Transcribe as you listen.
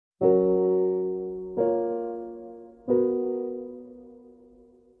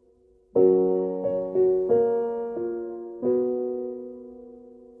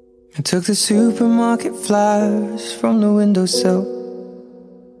I took the supermarket flowers from the windowsill.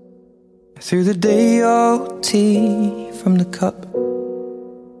 I threw the day-old tea from the cup.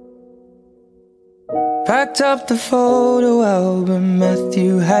 Packed up the photo album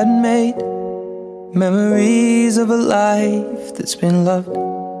Matthew had made, memories of a life that's been loved.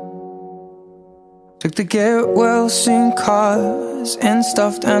 Took the get-well-soon cars and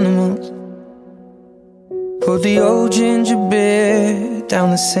stuffed animals. Poured the old ginger beer down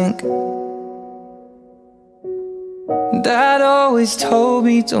the sink. Dad always told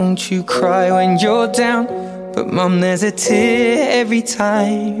me, don't you cry when you're down, but Mum, there's a tear every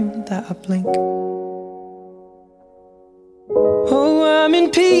time that I blink. Oh, I'm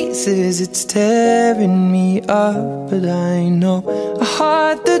in pieces, it's tearing me up, but I know a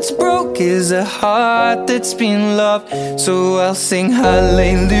heart that's broke is a heart that's been loved. So I'll sing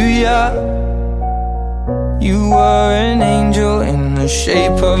hallelujah. You were an angel in the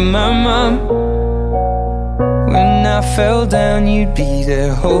shape of my mum. When I fell down, you'd be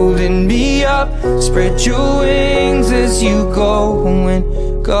there holding me up. Spread your wings as you go. When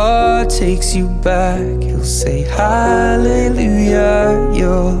God takes you back, He'll say hallelujah,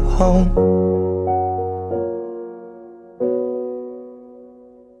 you're home.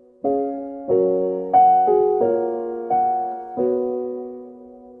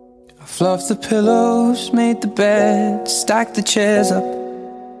 Fluffed the pillows, made the bed, stacked the chairs up,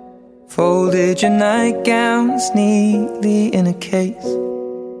 folded your nightgowns neatly in a case.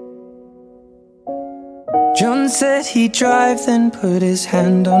 John said he'd drive, then put his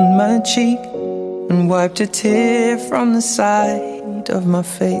hand on my cheek and wiped a tear from the side of my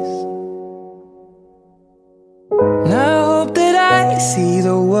face. And I hope that I see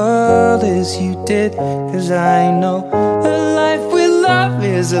the world as you did, 'cause I know a life with love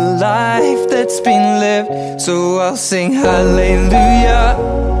is a life that's been lived. So I'll sing hallelujah.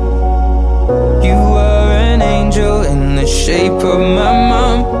 You were an angel in the shape of my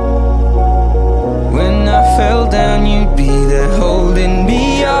mum. When I fell down, you'd be there holding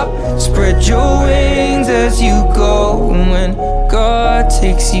me up. Spread your wings as you go. And when God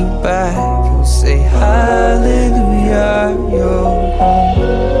takes you back, He'll say hallelujah, you're home.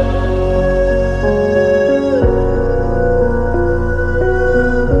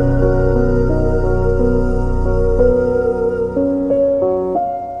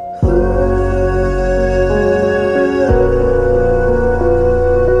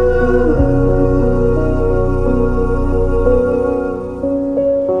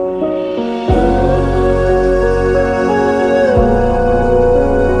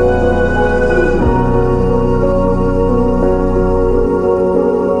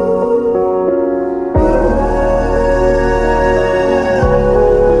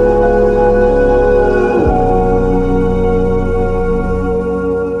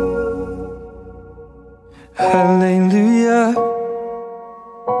 Hallelujah.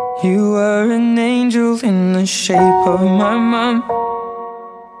 You were an angel in the shape of my mum.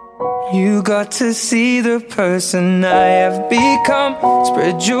 You got to see the person I have become.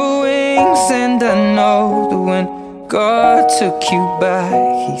 Spread your wings and I know that when God took you back,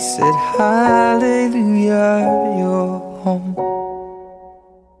 He said hallelujah, you're home.